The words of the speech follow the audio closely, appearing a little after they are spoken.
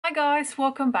Hi guys,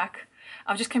 welcome back.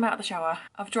 I've just came out of the shower.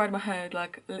 I've dried my hair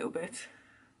like a little bit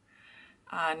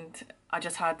and I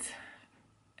just had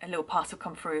a little parcel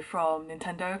come through from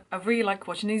Nintendo. I really like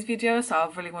watching these videos, so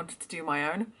I've really wanted to do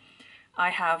my own. I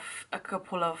have a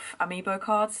couple of Amiibo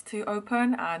cards to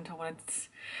open and I wanted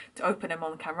to open them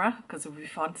on camera because it would be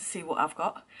fun to see what I've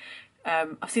got.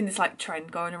 I've seen this like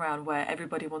trend going around where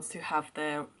everybody wants to have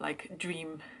their like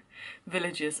dream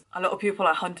villages. A lot of people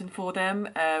are hunting for them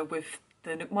with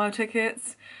the Nook Miles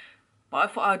tickets, but I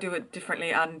thought I'd do it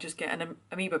differently and just get an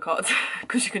Amiibo cards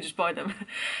because you can just buy them.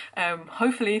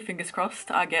 Hopefully, fingers crossed,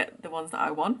 I get the ones that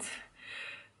I want.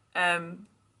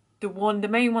 The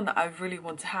main one that I really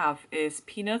want to have is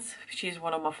Peanut. She's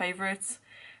one of my favourites.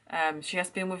 She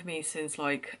has been with me since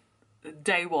like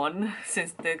day one,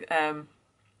 since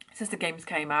the games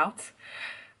came out,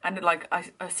 and like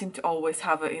I seem to always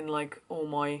have her in like all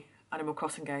my Animal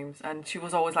Crossing games, and she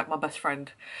was always like my best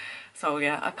friend. So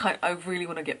yeah, I really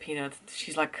want to get Peanut.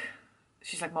 She's like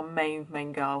my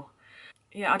main girl.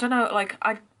 Yeah, I don't know, like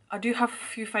I do have a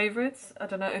few favourites. I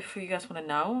don't know if you guys want to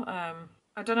know.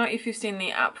 I don't know if you've seen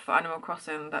the app for Animal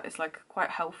Crossing that is like quite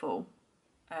helpful.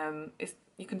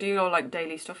 You can do your like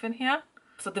daily stuff in here.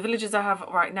 So the villages I have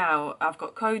right now, I've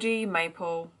got Cody,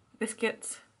 Maple,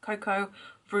 Biscuit, Coco,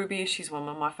 Ruby, she's one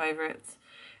of my favourites,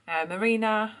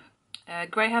 Marina,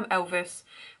 Graham, Elvis,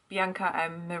 Bianca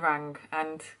and Meringue.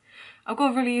 And I've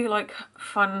got really like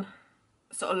fun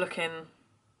sort of looking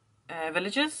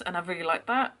villagers and I really like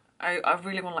that. I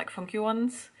really want like funky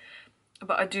ones,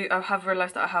 but I have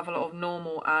realised that I have a lot of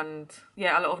normal and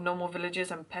yeah, a lot of normal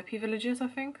villagers and peppy villagers, I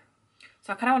think.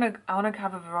 So I want to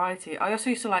have a variety. I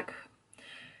also used to like,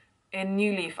 in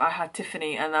New Leaf I had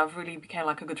Tiffany and I've really became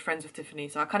like a good friends with Tiffany,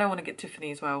 so I kind of want to get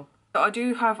Tiffany as well. But I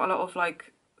do have a lot of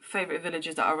like favourite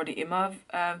villagers that are already in my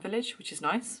village, which is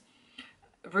nice.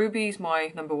 Ruby's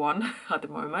my number one at the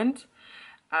moment,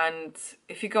 and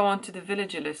if you go onto the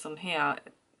villager list on here,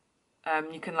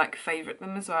 you can like favourite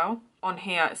them as well. On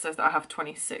here it says that I have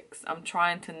 26. I'm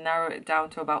trying to narrow it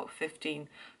down to about 15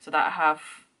 so that I have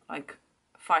like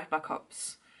 5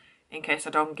 backups in case I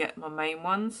don't get my main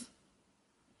ones.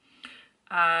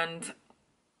 And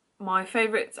my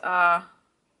favourites are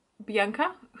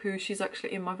Bianca, who she's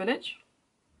actually in my village.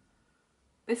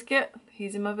 Biscuit,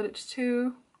 he's in my village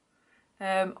too.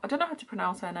 I don't know how to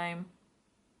pronounce her name,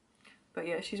 but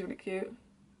yeah, she's really cute.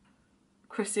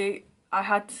 Chrissy, I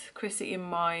had Chrissy in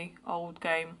my old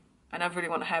game and I really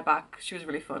want her back. She was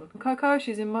really fun. Coco,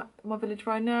 she's in my village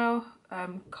right now.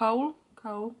 Cole,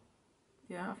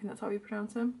 yeah, I think that's how you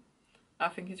pronounce him. I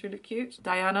think he's really cute.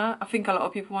 Diana, I think a lot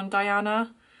of people want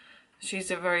Diana.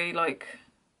 She's a very like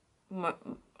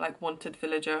wanted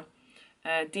villager.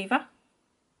 Diva,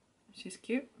 she's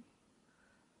cute.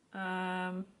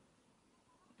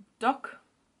 Doc.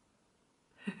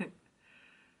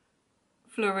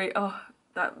 Flurry, oh,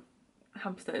 that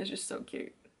hamster is just so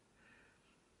cute.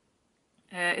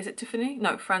 Is it Tiffany?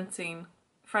 No, Francine.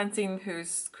 Francine,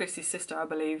 who's Chrissy's sister, I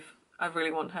believe. I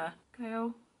really want her.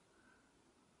 Gail.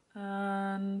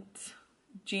 And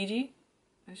Gigi.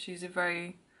 She's a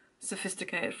very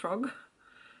sophisticated frog.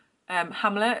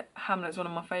 Hamlet's one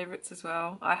of my favourites as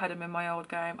well. I had him in my old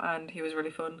game and he was really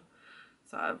fun,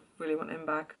 so I really want him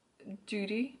back.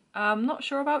 Judy, I'm not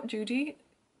sure about Judy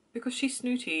because she's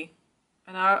snooty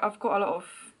and I've got a lot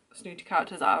of snooty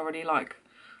characters that I already like,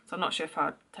 so I'm not sure if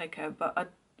I'd take her, but I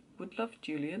would love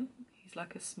Julian. He's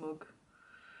like a smug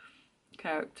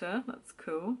character, that's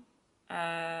cool.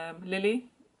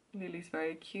 Lily's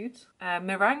very cute.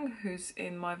 Meringue, who's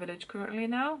in my village currently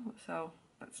now, so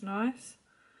that's nice.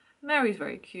 Mary's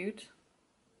very cute.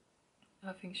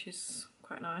 I think she's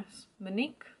quite nice.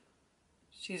 Monique,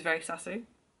 she's very sassy.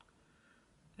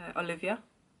 Olivia,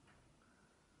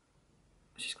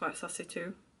 she's quite sassy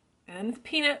too. And it's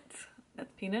Peanut.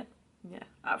 That's Peanut. Yeah,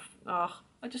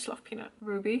 I just love Peanut.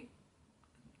 Ruby,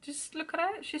 just look at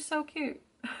her. She's so cute.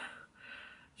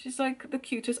 She's like the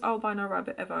cutest albino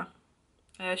rabbit ever.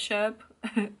 Sherb,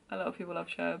 a lot of people love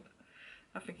Sherb.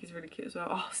 I think he's really cute as well.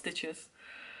 Oh, Stitches.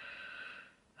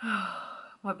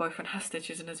 My boyfriend has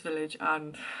Stitches in his village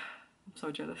and I'm so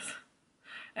jealous.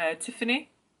 Tiffany,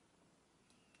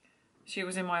 she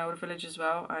was in my old village as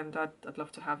well and I'd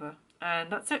love to have her.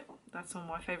 And that's it. That's all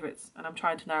my favourites. And I'm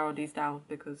trying to narrow these down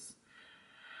because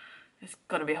it's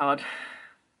gonna be hard.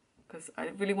 Because I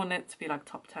really want it to be like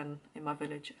top 10 in my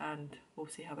village and we'll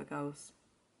see how it goes.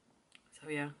 So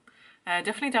yeah,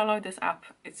 definitely download this app.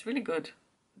 It's really good.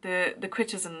 The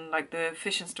critters and like the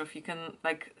fish and stuff, you can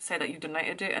like say that you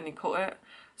donated it and you caught it.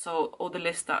 So all the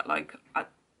lists that like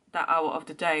at that hour of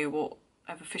the day,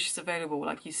 whatever fish is available,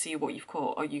 like you see what you've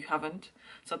caught or you haven't.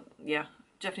 So yeah,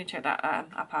 definitely check that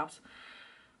app out.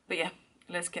 But yeah,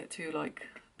 let's get to like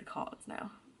the cards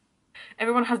now.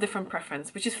 Everyone has different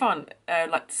preference, which is fun,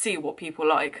 like to see what people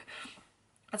like.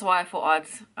 That's why I thought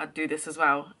I'd do this as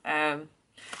well.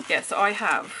 Yeah, so I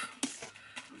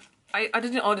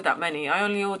didn't order that many. I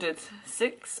only ordered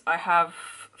 6. I have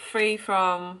 3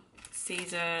 from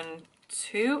season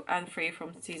 2 and 3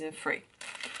 from season 3.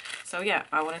 So yeah,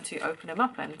 I wanted to open them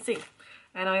up and see.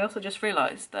 And I also just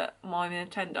realised that my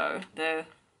Nintendo, the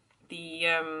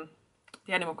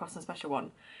Animal Crossing special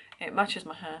one, it matches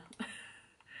my hair,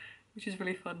 which is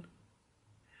really fun.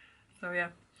 So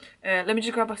yeah, let me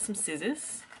just grab us some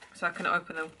scissors so I can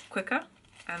open them quicker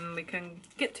and we can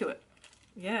get to it.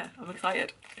 Yeah, I'm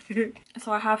excited.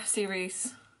 So I have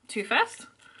series 2 first.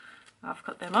 I've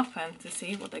cut them up and to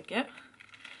see what they get.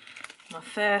 My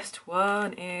first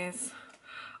one is,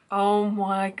 oh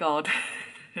my god.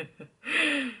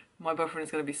 My boyfriend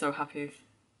is going to be so happy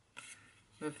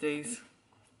with these.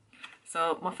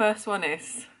 So my first one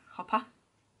is Hopper.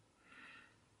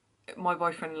 My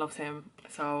boyfriend loves him,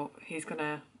 so he's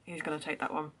gonna take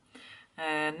that one.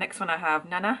 Next one I have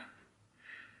Nana.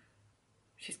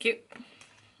 She's cute.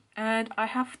 And I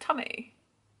have Tommy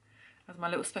as my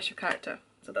little special character,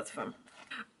 so that's fun.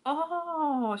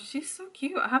 Oh, she's so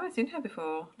cute. I haven't seen her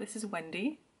before. This is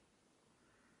Wendy.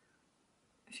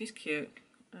 She's cute.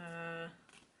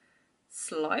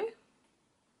 Sly.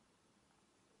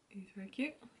 He's very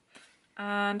cute.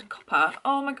 And Copper.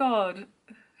 Oh my god.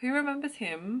 Who remembers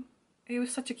him? He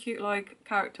was such a cute like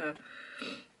character.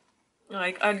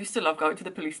 Like, I used to love going to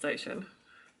the police station.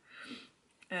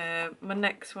 My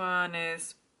next one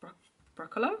is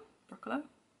Broccolo,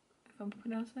 if I'm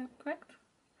pronouncing it correct.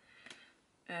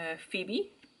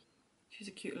 Phoebe. She's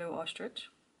a cute little ostrich.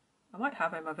 I might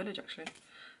have her in my village actually.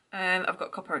 And I've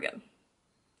got Copper again.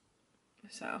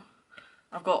 So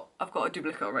I've got a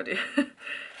duplicate already.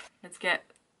 Let's get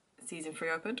season 3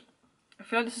 opened. I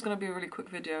feel like this is going to be a really quick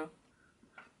video.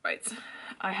 Right,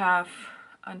 I have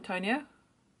Antonia.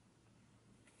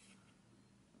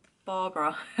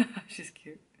 Barbara, she's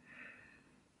cute.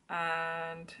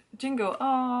 And Jingle,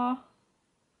 ah,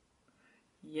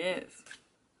 yes.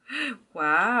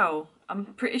 Wow, I'm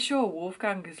pretty sure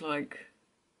Wolfgang is like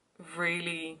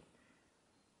really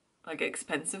like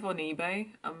expensive on eBay.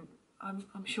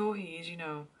 I'm sure he is, you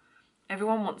know.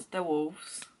 Everyone wants their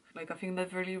wolves. Like, I think they're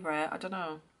really rare. I don't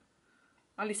know.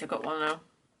 At least I got one now.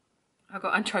 I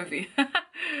got Anchovy.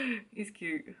 He's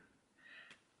cute.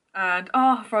 And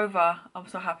oh, Rover. I'm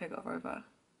so happy I got Rover.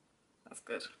 That's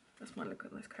good. That's my look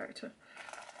at this character.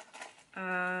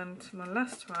 And my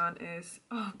last one is,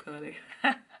 oh, Curly.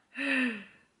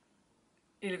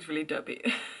 He looks really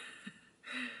derpy.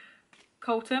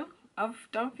 Colton.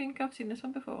 Don't think I've seen this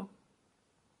one before.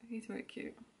 He's very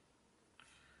cute.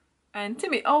 And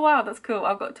Timmy. Oh wow, that's cool.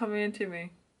 I've got Tommy and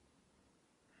Timmy.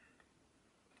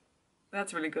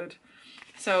 That's really good.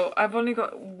 So I've only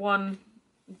got one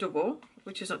double,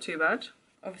 which is not too bad.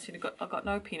 Obviously I got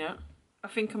no Peanut. I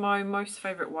think my most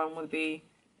favourite one would be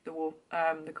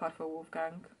the card for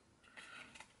Wolfgang.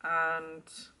 And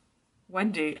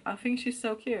Wendy. I think she's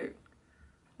so cute.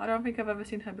 I don't think I've ever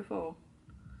seen her before.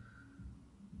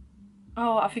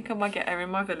 Oh, I think I might get her in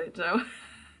my village though.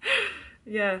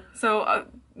 Yeah, so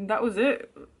that was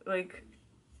it. Like,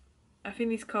 I think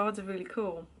these cards are really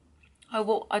cool.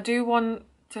 I do want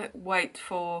to wait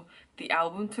for the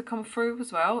album to come through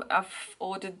as well. I've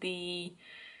ordered the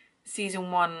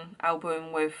season 1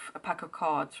 album with a pack of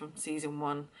cards from season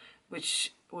 1,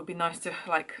 which would be nice to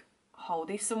like hold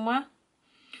these somewhere,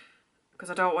 because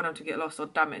I don't want them to get lost or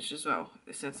damaged as well,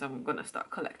 since I'm gonna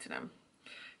start collecting them.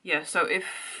 Yeah, so if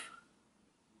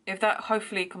that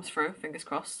hopefully comes through, fingers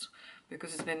crossed,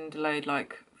 because it's been delayed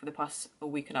like for the past a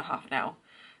week and a half now.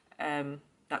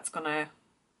 That's gonna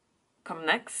come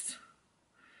next,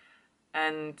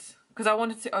 and because I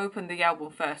wanted to open the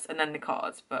album first and then the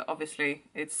cards, but obviously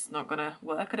it's not gonna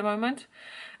work at the moment.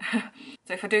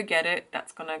 So if I do get it,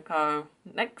 that's gonna go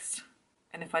next,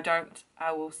 and if I don't,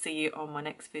 I will see you on my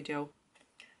next video.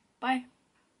 Bye.